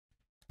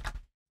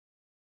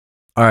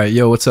Alright,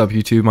 yo, what's up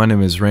YouTube? My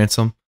name is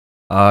Ransom.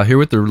 Here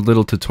with the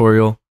little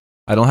tutorial.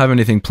 I don't have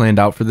anything planned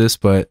out for this,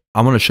 but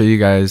I'm going to show you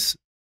guys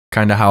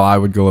kind of how I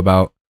would go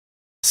about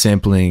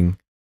sampling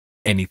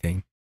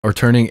anything or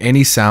turning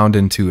any sound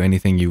into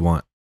anything you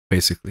want,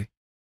 basically.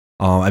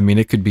 I mean,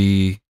 it could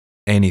be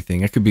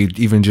anything. It could be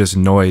even just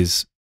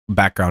noise,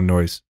 background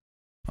noise.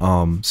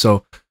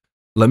 So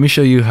let me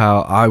show you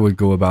how I would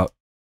go about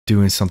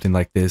doing something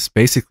like this.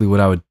 Basically,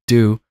 what I would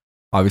do,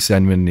 obviously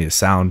I'm going to need a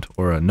sound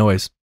or a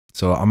noise.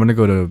 So I'm going to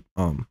go to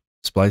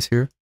Splice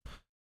here,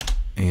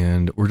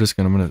 and I'm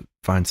going to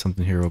find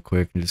something here real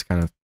quick and just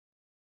kind of,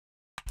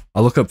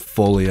 I'll look up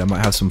Foley. I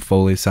might have some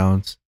Foley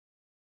sounds.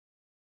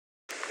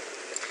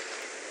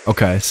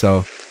 Okay,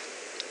 so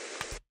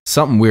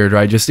something weird,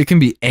 right? Just, it can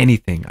be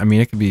anything. I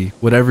mean, it could be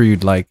whatever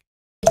you'd like.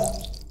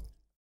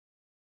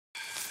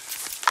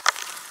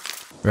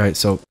 Right,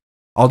 so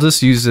I'll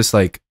just use this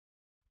like,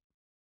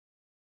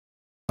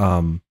 I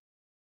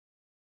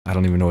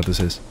don't even know what this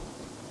is.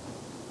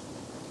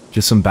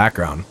 Just some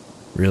background,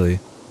 really.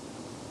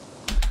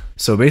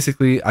 So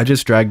basically, I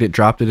just dragged it,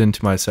 dropped it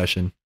into my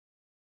session.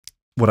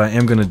 What I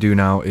am going to do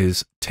now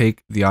is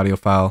take the audio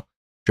file,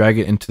 drag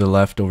it into the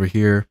left over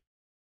here,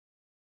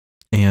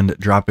 and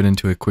drop it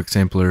into a quick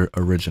sampler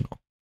original.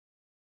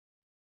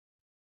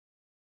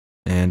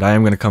 And I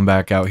am going to come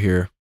back out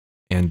here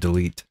and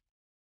delete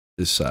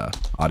this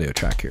audio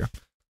track here.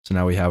 So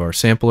now we have our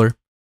sampler.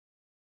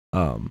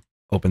 Open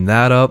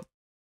that up.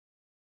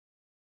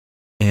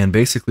 And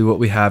basically what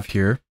we have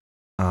here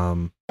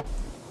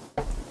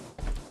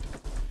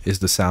is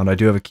the sound. I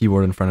do have a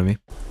keyboard in front of me.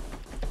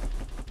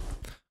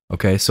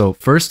 Okay, so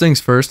first things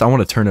first, I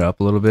want to turn it up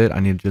a little bit. I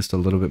need just a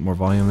little bit more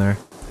volume there.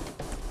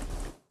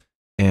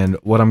 And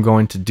what I'm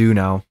going to do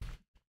now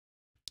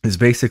is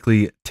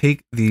basically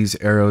take these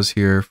arrows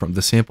here from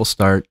the sample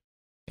start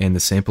and the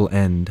sample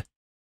end.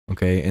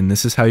 Okay, and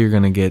this is how you're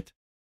going to get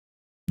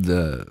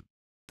the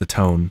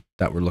tone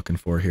that we're looking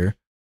for here.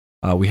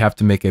 We have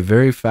to make a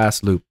very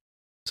fast loop.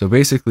 So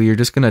basically, you're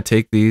just going to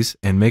take these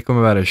and make them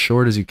about as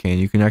short as you can.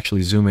 You can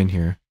actually zoom in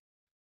here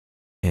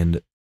and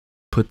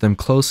put them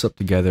close up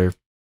together.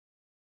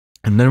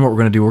 And then what we're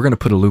going to do, we're going to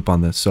put a loop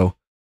on this. So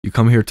you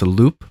come here to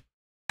loop,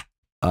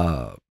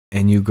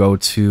 and you go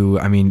to,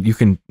 I mean, you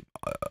can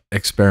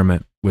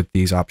experiment with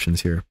these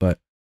options here, but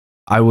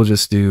I will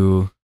just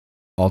do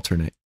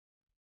alternate.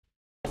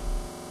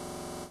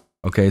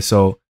 Okay,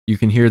 so you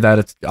can hear that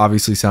it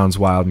obviously sounds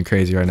wild and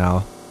crazy right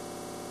now.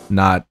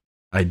 Not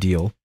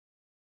ideal.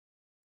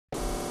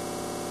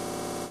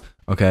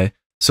 Okay,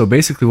 so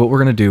basically what we're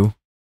gonna do,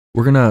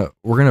 we're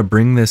gonna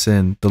bring this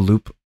in the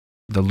loop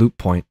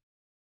point.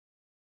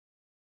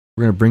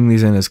 We're gonna bring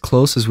these in as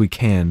close as we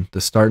can,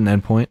 the start and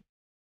end point,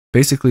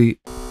 basically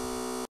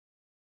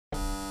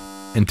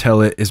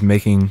until it is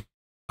making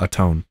a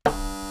tone.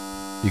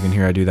 You can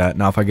hear I do that.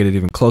 Now if I get it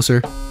even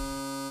closer,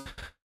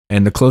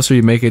 and the closer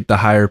you make it, the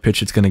higher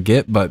pitch it's gonna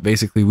get. But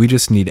basically, we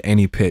just need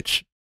any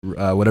pitch,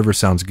 whatever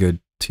sounds good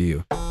to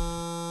you.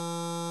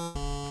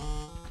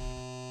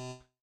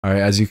 All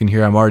right, as you can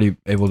hear, I'm already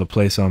able to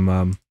play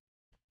some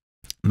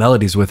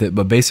melodies with it,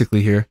 but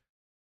basically here,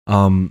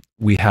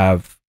 we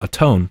have a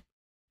tone.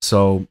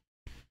 So,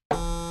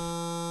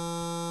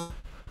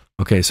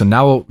 okay, so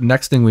now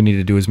next thing we need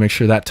to do is make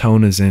sure that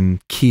tone is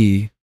in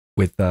key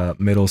with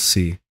middle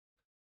C,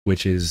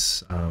 which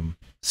is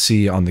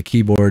C on the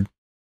keyboard.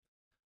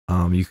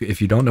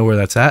 If you don't know where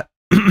that's at,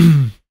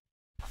 you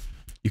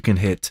can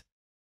hit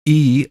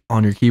E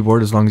on your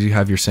keyboard as long as you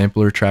have your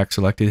sampler track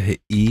selected.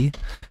 Hit E.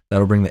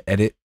 That'll bring the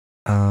edit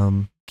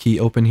key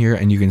open here,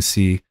 and you can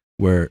see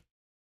where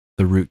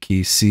the root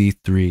key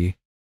C3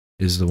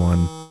 is the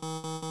one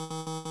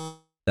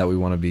that we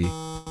want to be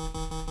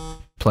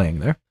playing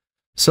there.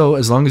 So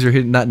as long as you're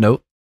hitting that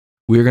note,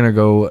 we're gonna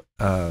go.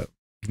 You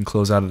can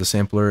close out of the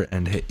sampler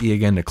and hit E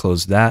again to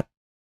close that.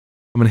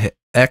 I'm gonna hit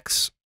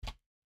X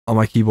on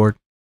my keyboard,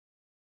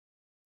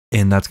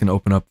 and that's gonna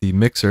open up the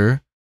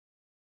mixer.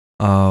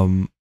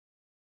 Then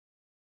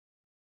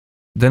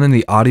in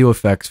the audio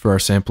effects for our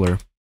sampler,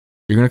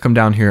 you're going to come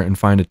down here and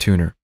find a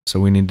tuner. So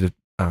we need to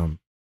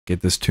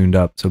get this tuned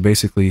up. So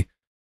basically,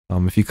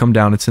 if you come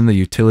down, it's in the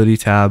utility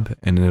tab,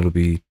 and it'll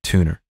be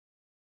tuner.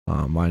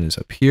 Mine is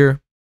up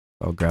here.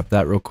 I'll grab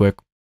that real quick.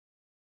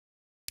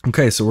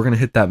 Okay, so we're going to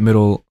hit that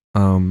middle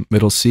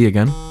C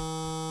again.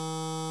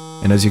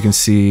 And as you can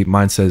see,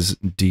 mine says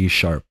D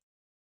sharp.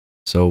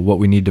 So what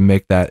we need to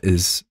make that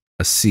is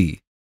a C.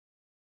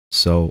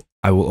 So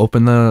I will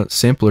open the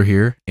sampler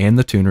here and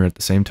the tuner at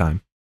the same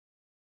time.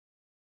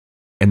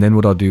 And then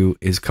what I'll do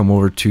is come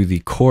over to the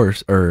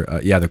course, or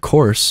the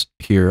course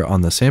here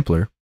on the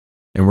sampler,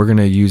 and we're going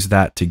to use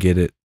that to get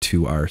it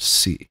to our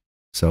C.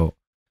 So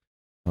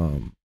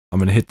I'm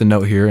going to hit the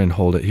note here and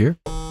hold it here.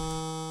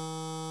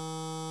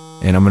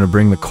 And I'm going to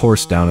bring the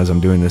course down as I'm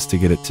doing this to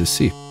get it to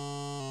C.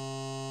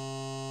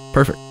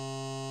 Perfect.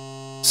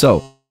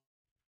 So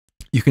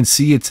you can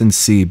see it's in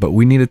C, but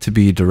we need it to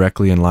be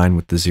directly in line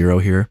with the 0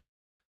 here.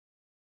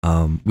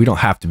 We don't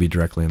have to be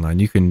directly in line.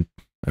 You can,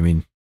 I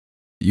mean,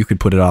 you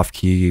could put it off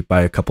key by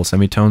a couple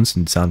semitones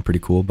and sound pretty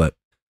cool, but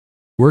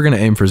we're going to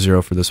aim for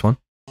 0 for this one.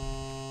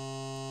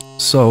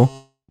 So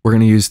we're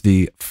going to use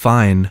the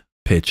fine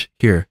pitch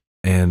here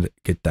and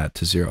get that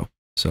to 0.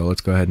 So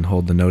let's go ahead and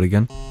hold the note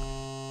again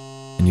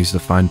and use the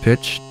fine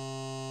pitch.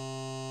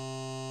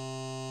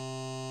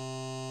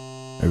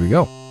 There we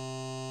go.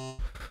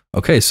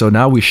 Okay, so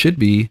now we should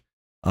be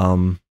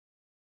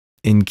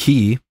in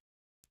key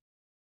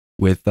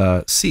with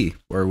C,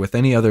 or with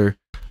any other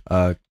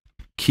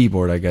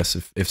keyboard, I guess.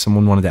 If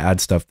someone wanted to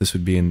add stuff, this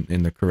would be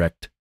in the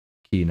correct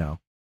key now.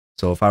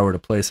 So if I were to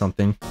play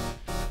something,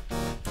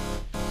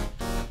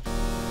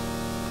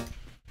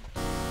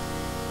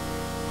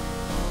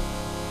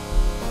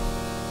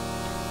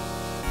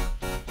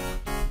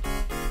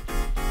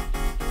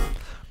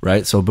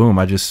 right? So boom,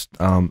 I just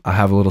I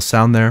have a little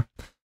sound there,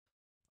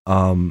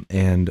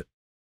 and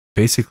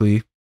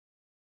basically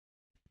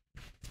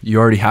you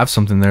already have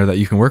something there that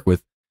you can work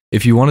with.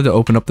 If you wanted to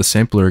open up the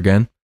sampler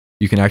again,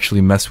 you can actually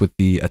mess with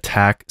the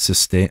attack,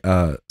 sustain,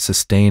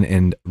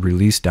 and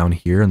release down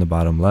here in the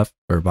bottom left,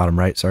 or bottom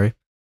right, sorry.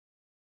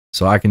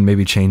 So I can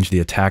maybe change the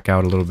attack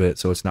out a little bit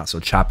so it's not so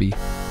choppy.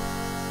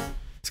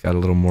 It's got a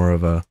little more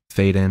of a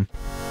fade in.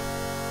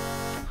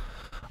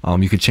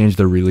 You could change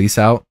the release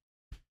out,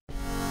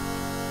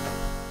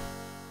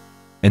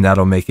 and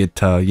that'll make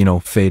it, you know,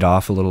 fade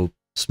off a little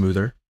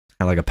smoother,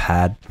 kind of like a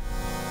pad.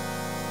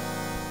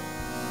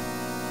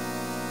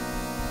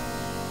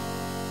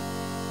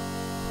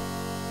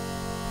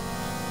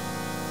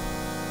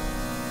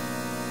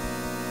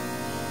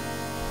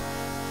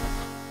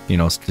 You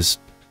know, it's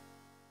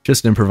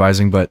just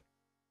improvising, but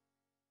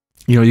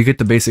you know, you get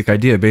the basic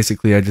idea.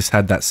 Basically, I just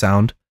had that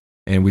sound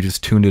and we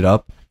just tuned it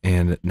up,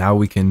 and now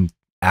we can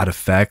add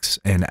effects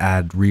and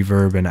add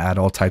reverb and add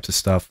all types of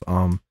stuff.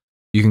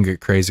 You can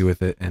get crazy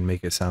with it and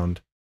make it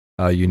sound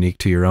unique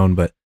to your own,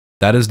 but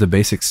that is the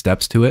basic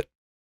steps to it.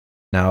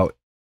 Now,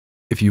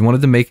 if you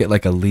wanted to make it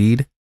like a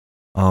lead,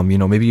 you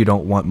know, maybe you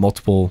don't want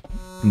multiple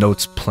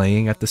notes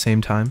playing at the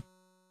same time,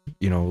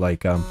 you know,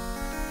 like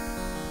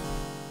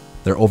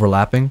they're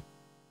overlapping,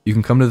 you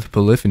can come to the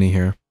polyphony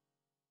here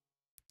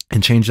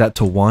and change that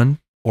to 1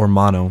 or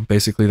mono.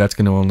 Basically, that's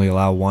going to only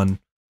allow one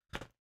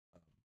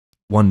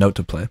note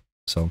to play.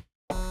 So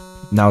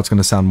now it's going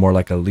to sound more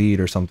like a lead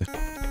or something.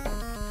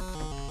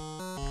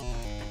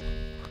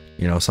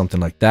 You know, something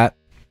like that.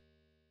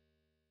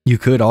 You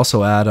could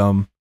also add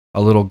a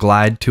little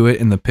glide to it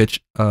in the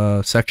pitch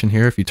section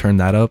here. If you turn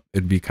that up,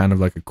 it'd be kind of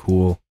like a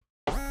cool,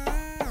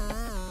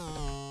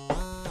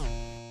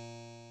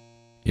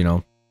 you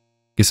know,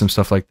 get some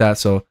stuff like that.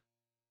 So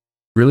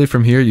really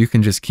from here, you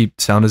can just keep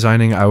sound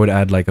designing. I would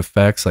add like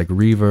effects like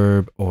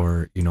reverb,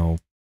 or, you know,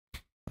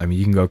 I mean,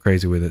 you can go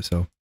crazy with it.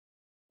 So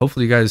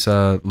hopefully you guys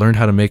learned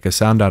how to make a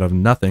sound out of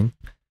nothing.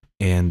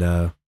 And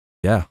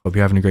yeah, hope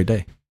you're having a great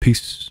day.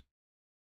 Peace.